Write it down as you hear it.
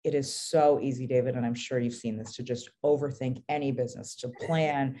it is so easy, David, and I'm sure you've seen this, to just overthink any business, to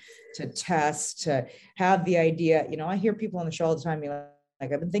plan, to test, to have the idea. I hear people on the show all the time being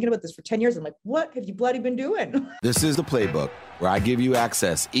like, I've been thinking about this for 10 years. I'm like, what have you bloody been doing? This is The Playbook, where I give you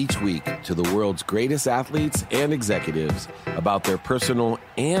access each week to the world's greatest athletes and executives about their personal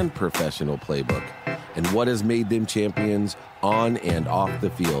and professional playbook and what has made them champions on and off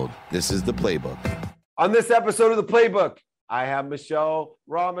the field. This is The Playbook. On this episode of The Playbook, I have Michele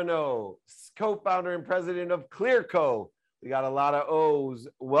Romanow, co-founder and president of ClearCo. We got a lot of O's.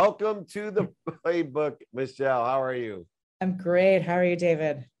 Welcome to The Playbook, Michele. How are you? I'm great. How are you,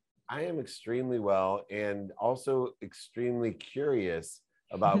 David? I am extremely well and also extremely curious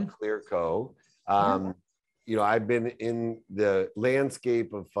about ClearCo. I've been in the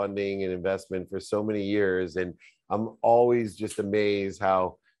landscape of funding and investment for so many years, and I'm always just amazed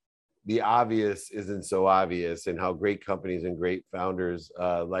how the obvious isn't so obvious and how great companies and great founders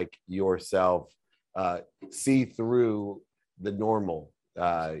like yourself see through the normal.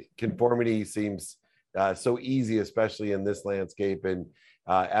 Conformity seems so easy, especially in this landscape. And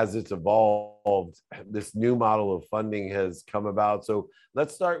as it's evolved, this new model of funding has come about. So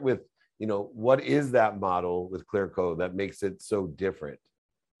let's start with, what is that model with ClearCo that makes it so different?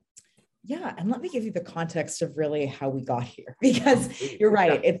 Yeah. And let me give you the context of really how we got here, because you're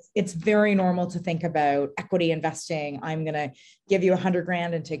right. It's very normal to think about equity investing. I'm going to give you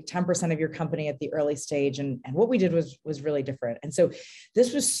 $100,000 and take 10% of your company at the early stage. And what we did was really different. And so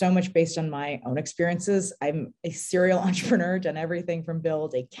this was so much based on my own experiences. I'm a serial entrepreneur, done everything from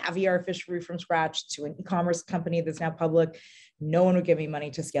build a caviar fishery from scratch to an e-commerce company that's now public. No one would give me money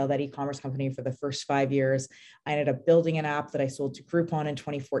to scale that e-commerce company for the first 5 years. I ended up building an app that I sold to Groupon in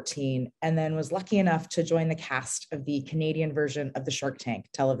 2014, and then was lucky enough to join the cast of the Canadian version of the Shark Tank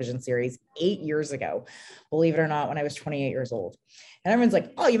television series 8 years ago, believe it or not, when I was 28 years old. And everyone's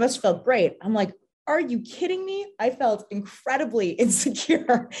like, oh, you must have felt great. I'm like, are you kidding me? I felt incredibly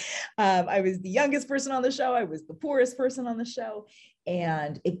insecure. I was the youngest person on the show. I was the poorest person on the show.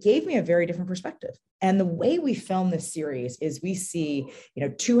 And it gave me a very different perspective. And the way we film this series is we see,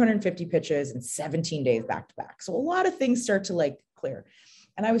 250 pitches in 17 days back to back. So a lot of things start to clear.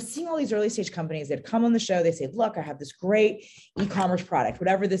 And I was seeing all these early stage companies that come on the show. They say, look, I have this great e-commerce product,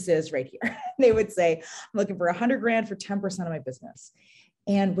 whatever this is right here. They would say, I'm looking for $100,000 for 10% of my business.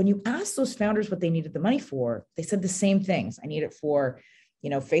 And when you ask those founders what they needed the money for, they said the same things. I need it for,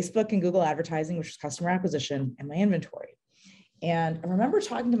 Facebook and Google advertising, which is customer acquisition, and my inventory. And I remember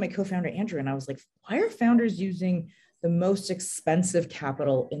talking to my co-founder, Andrew, and I was like, why are founders using the most expensive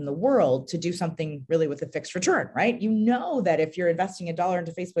capital in the world to do something really with a fixed return, right? You know that if you're investing $1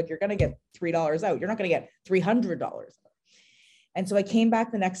 into Facebook, you're going to get $3 out. You're not going to get $300. And so I came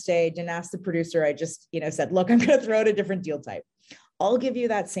back the next day, didn't ask the producer. I just, said, look, I'm going to throw out a different deal type. I'll give you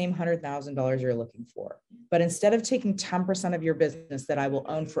that same $100,000 you're looking for. But instead of taking 10% of your business that I will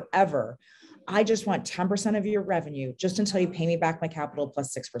own forever, I just want 10% of your revenue just until you pay me back my capital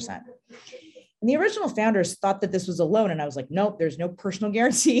plus 6%. And the original founders thought that this was a loan. And I was like, nope, there's no personal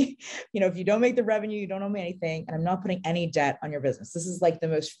guarantee. If you don't make the revenue, you don't owe me anything. And I'm not putting any debt on your business. This is like the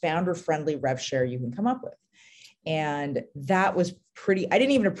most founder-friendly rev share you can come up with. And that was I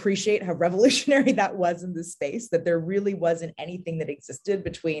didn't even appreciate how revolutionary that was in this space, that there really wasn't anything that existed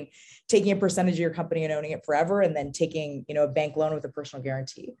between taking a percentage of your company and owning it forever and then taking, a bank loan with a personal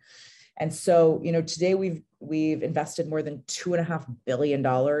guarantee. And so, today we've invested more than $2.5 billion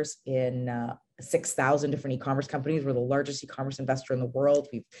in 6,000 different e-commerce companies. We're the largest e-commerce investor in the world.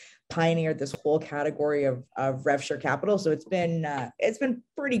 We've pioneered this whole category of rev share capital. So it's been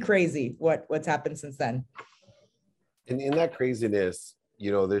pretty crazy what's happened since then. And in that craziness,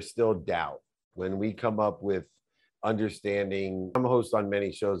 there's still doubt. When we come up with understanding, I'm a host on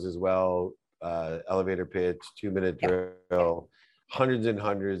many shows as well, Elevator Pitch, 2-Minute Drill, hundreds and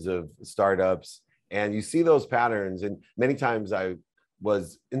hundreds of startups. And you see those patterns. And many times I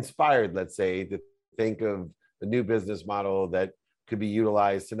was inspired, let's say, to think of a new business model that could be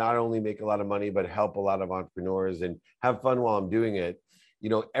utilized to not only make a lot of money, but help a lot of entrepreneurs and have fun while I'm doing it.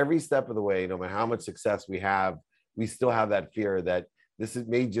 Every step of the way, no matter how much success we have, we still have that fear that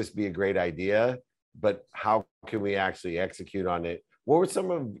may just be a great idea, but how can we actually execute on it? What were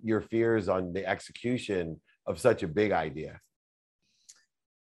some of your fears on the execution of such a big idea?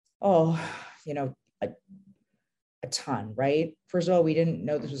 Oh, a ton, right? First of all, we didn't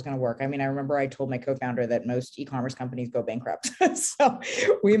know this was going to work. I mean, I remember I told my co-founder that most e-commerce companies go bankrupt. So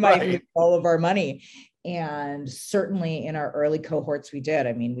we might lose all of our money. And certainly in our early cohorts, we did.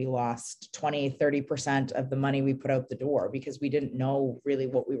 I mean, we lost 20, 30% of the money we put out the door because we didn't know really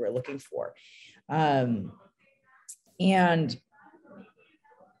what we were looking for. And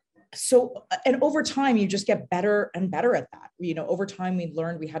So, and over time, you just get better and better at that. Over time, we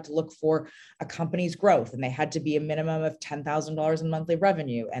learned we had to look for a company's growth, and they had to be a minimum of $10,000 in monthly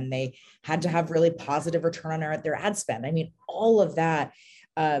revenue, and they had to have really positive return on their ad spend. I mean, all of that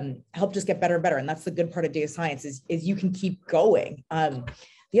helped us get better and better. And that's the good part of data science is you can keep going.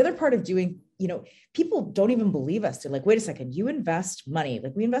 The other part of doing, people don't even believe us. They're like, wait a second, you invest money.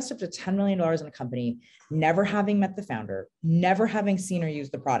 Like we invest up to $10 million in a company, never having met the founder, never having seen or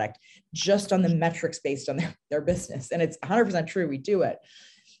used the product, just on the metrics based on their business. And it's 100% true, we do it.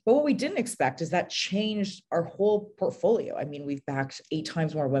 But what we didn't expect is that changed our whole portfolio. I mean, we've backed 8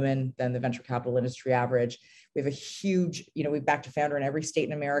 times more women than the venture capital industry average. We have a huge, we've backed a founder in every state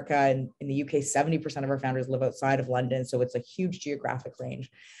in America. And in the UK, 70% of our founders live outside of London. So it's a huge geographic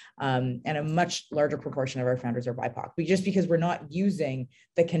range. And a much larger proportion of our founders are BIPOC. Just because we're not using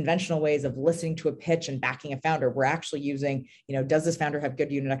the conventional ways of listening to a pitch and backing a founder, we're actually using, does this founder have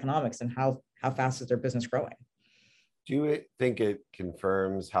good unit economics and how fast is their business growing? Do you think it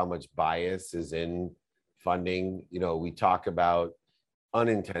confirms how much bias is in funding? We talk about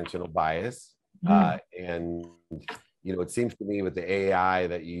unintentional bias, and it seems to me with the AI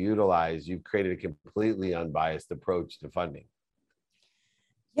that you utilize, you've created a completely unbiased approach to funding.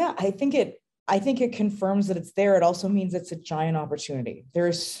 Yeah, I think it confirms that it's there. It also means it's a giant opportunity. There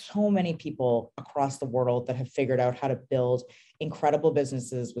are so many people across the world that have figured out how to build incredible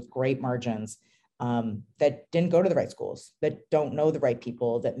businesses with great margins. That didn't go to the right schools, that don't know the right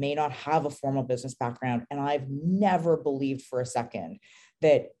people, that may not have a formal business background. And I've never believed for a second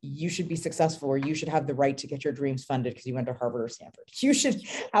that you should be successful or you should have the right to get your dreams funded because you went to Harvard or Stanford. You should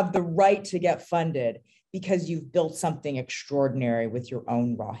have the right to get funded because you've built something extraordinary with your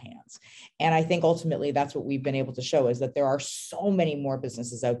own raw hands. And I think ultimately that's what we've been able to show is that there are so many more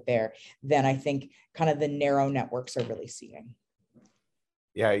businesses out there than I think kind of the narrow networks are really seeing.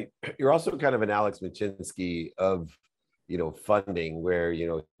 Yeah, you're also kind of an Alex Machinsky of, funding where,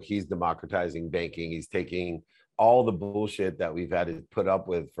 he's democratizing banking. He's taking all the bullshit that we've had to put up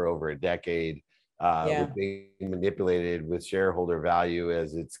with for over a decade, with being manipulated with shareholder value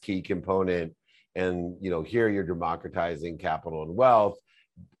as its key component. And, here you're democratizing capital and wealth,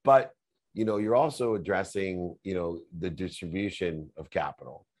 but, you're also addressing, the distribution of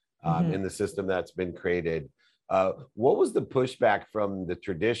capital in the system that's been created. What was the pushback from the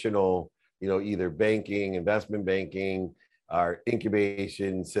traditional, either banking, investment banking, or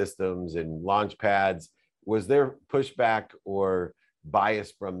incubation systems and launch pads? Was there pushback or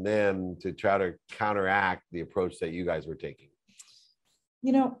bias from them to try to counteract the approach that you guys were taking?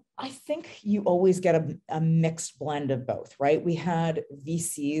 I think you always get a mixed blend of both, right? We had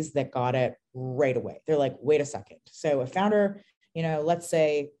VCs that got it right away. They're like, wait a second. So a founder, let's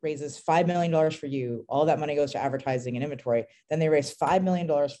say raises $5 million for you, all that money goes to advertising and inventory. Then they raise $5 million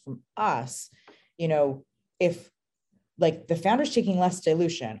from us. If like the founder's taking less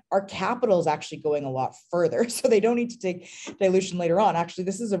dilution, our capital is actually going a lot further. So they don't need to take dilution later on. Actually,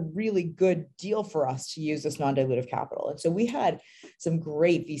 this is a really good deal for us to use this non-dilutive capital. And so we had some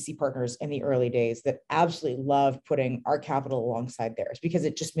great VC partners in the early days that absolutely loved putting our capital alongside theirs because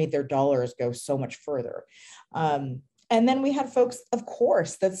it just made their dollars go so much further. And then we had folks, of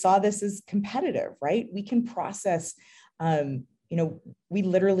course, that saw this as competitive, right? We can process, we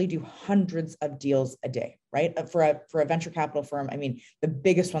literally do hundreds of deals a day, right? For a venture capital firm, I mean, the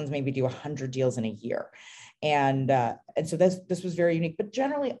biggest ones maybe do 100 deals in a year. And so this was very unique. But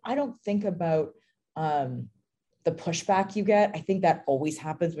generally, I don't think about the pushback you get. I think that always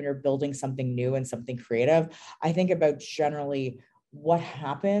happens when you're building something new and something creative. I think about generally what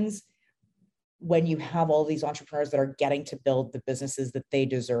happens when you have all these entrepreneurs that are getting to build the businesses that they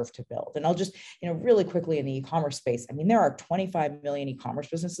deserve to build. And I'll just, really quickly in the e-commerce space, I mean, there are 25 million e-commerce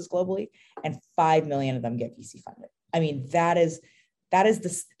businesses globally, and 5 million of them get VC funded. I mean, that is the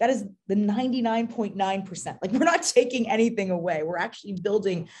 99.9%. Like, we're not taking anything away. We're actually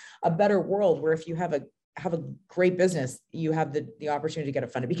building a better world where if you have a great business, you have the opportunity to get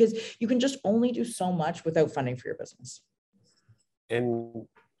it funded, because you can just only do so much without funding for your business. And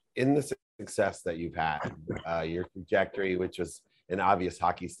in the success that you've had, your trajectory, which was an obvious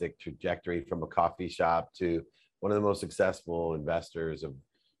hockey stick trajectory from a coffee shop to one of the most successful investors of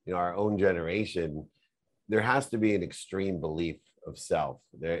our own generation, there has to be an extreme belief of self.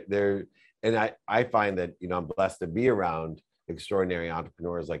 And I find that I'm blessed to be around extraordinary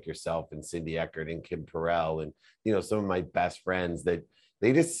entrepreneurs like yourself and Cindy Eckert and Kim Perrell and some of my best friends that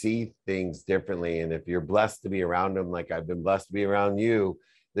they just see things differently. And if you're blessed to be around them, like I've been blessed to be around you,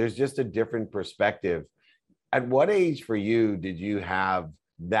 there's just a different perspective. At what age for you did you have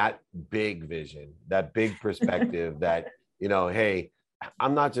that big vision, that big perspective that, hey,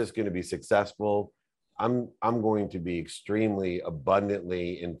 I'm not just going to be successful. I'm going to be extremely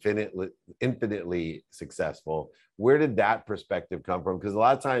abundantly, infinitely successful. Where did that perspective come from? Because a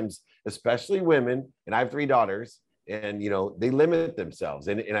lot of times, especially women, and I have 3 daughters, and they limit themselves.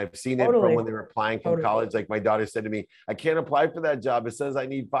 And I've seen it from when they were applying from college. Like my daughter said to me, I can't apply for that job. It says I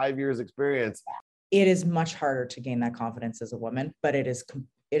need 5 years experience. It is much harder to gain that confidence as a woman, but it is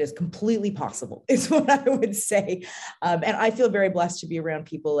completely possible, is what I would say. And I feel very blessed to be around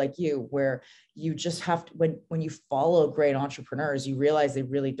people like you, where you just have to, when you follow great entrepreneurs, you realize they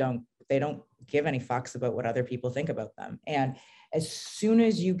don't give any fucks about what other people think about them. And as soon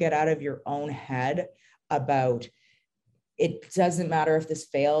as you get out of your own head about, it doesn't matter if this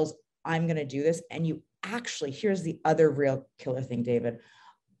fails, I'm going to do this. And you actually, here's the other real killer thing, David.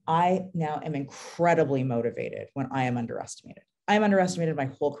 I now am incredibly motivated when I am underestimated. I'm underestimated my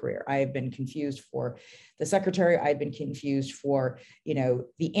whole career. I have been confused for the secretary. I've been confused for,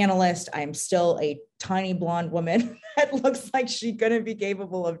 the analyst. I'm still a tiny blonde woman that looks like she's going to be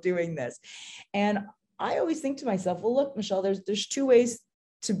capable of doing this. And I always think to myself, well, look, Michele, there's 2 ways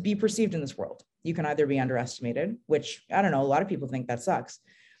to be perceived in this world. You can either be underestimated, which I don't know, a lot of people think that sucks.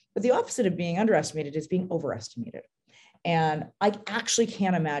 But the opposite of being underestimated is being overestimated. And I actually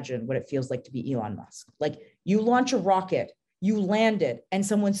can't imagine what it feels like to be Elon Musk. Like, you launch a rocket, you land it, and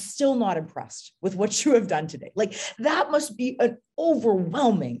someone's still not impressed with what you have done today. Like, that must be an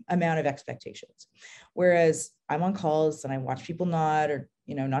overwhelming amount of expectations. Whereas I'm on calls and I watch people nod or,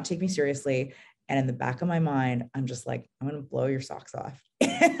 not take me seriously. And in the back of my mind, I'm just like, I'm going to blow your socks off.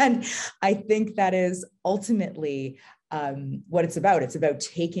 And I think that is ultimately what it's about. It's about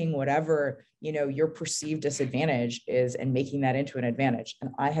taking whatever, your perceived disadvantage is and making that into an advantage.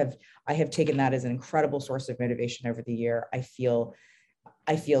 And I have taken that as an incredible source of motivation over the year. I feel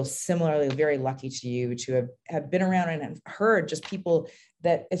similarly very lucky to you to have been around and have heard just people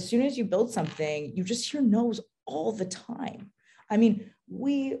that as soon as you build something, you just hear no's all the time. I mean,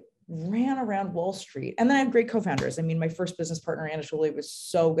 we ran around Wall Street. And then I have great co-founders. I mean, my first business partner, Anatoly, was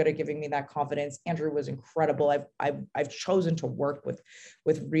so good at giving me that confidence. Andrew was incredible. I've chosen to work with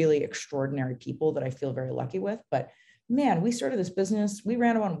really extraordinary people that I feel very lucky with. But man, we started this business. We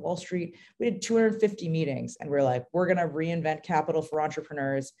ran around Wall Street. We did 250 meetings and we're like, we're going to reinvent capital for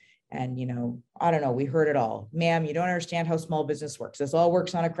entrepreneurs. And, I don't know, we heard it all. Ma'am, you don't understand how small business works. This all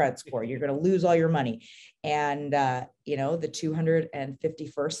works on a credit score. You're going to lose all your money. And, the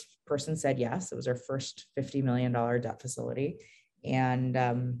 251st person said yes. It was our first $50 million debt facility. And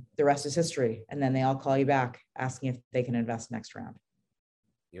the rest is history. And then they all call you back asking if they can invest next round.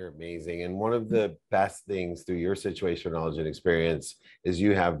 You're amazing. And one of the best things through your situational knowledge and experience is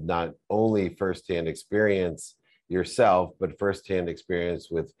you have not only firsthand experience yourself, but firsthand experience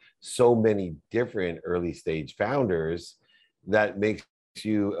with so many different early stage founders that makes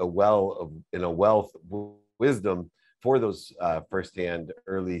you a wealth of wisdom for those firsthand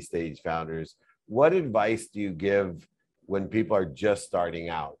early stage founders. What advice do you give when people are just starting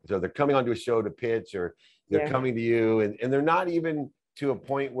out? So they're coming onto a show to pitch, or they're coming to you and they're not even to a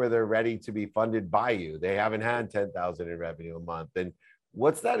point where they're ready to be funded by you. They haven't had 10,000 in revenue a month. And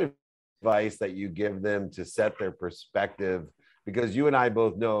what's that advice that you give them to set their perspective? Because you and I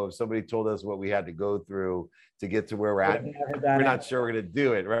both know if somebody told us what we had to go through to get to where we're at, we're not sure we're going to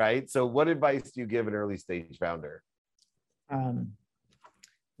do it, right? So what advice do you give an early stage founder?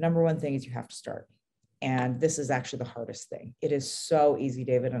 Number one thing is you have to start. And this is actually the hardest thing. It is so easy,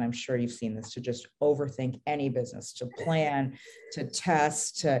 David, and I'm sure you've seen this, to just overthink any business, to plan, to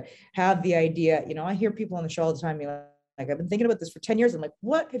test, to have the idea. I hear people on the show all the time being like, I've been thinking about this for 10 years. I'm like,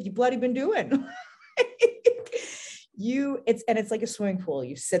 what have you bloody been doing? It's like a swimming pool.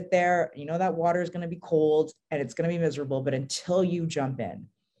 You sit there, that water is going to be cold and it's going to be miserable, but until you jump in,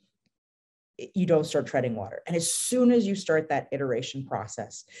 you don't start treading water. And as soon as you start that iteration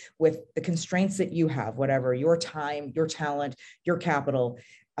process with the constraints that you have, whatever, your time, your talent, your capital,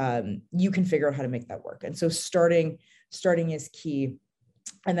 you can figure out how to make that work. And so starting is key.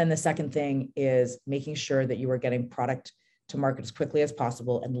 And then the second thing is making sure that you are getting product to market as quickly as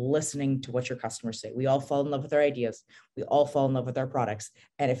possible and listening to what your customers say. We all fall in love with our ideas. We all fall in love with our products.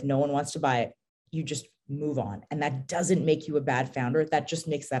 And if no one wants to buy it, you just move on. And that doesn't make you a bad founder. That just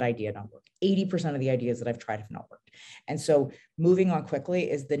makes that idea not work. 80% of the ideas that I've tried have not worked. And so moving on quickly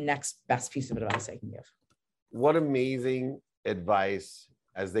is the next best piece of advice I can give. What amazing advice.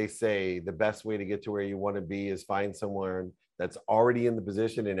 As they say, the best way to get to where you want to be is find someone that's already in the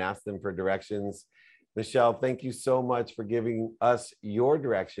position and ask them for directions. Michele, thank you so much for giving us your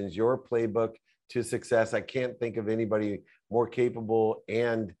directions, your playbook to success. I can't think of anybody more capable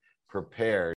and prepared.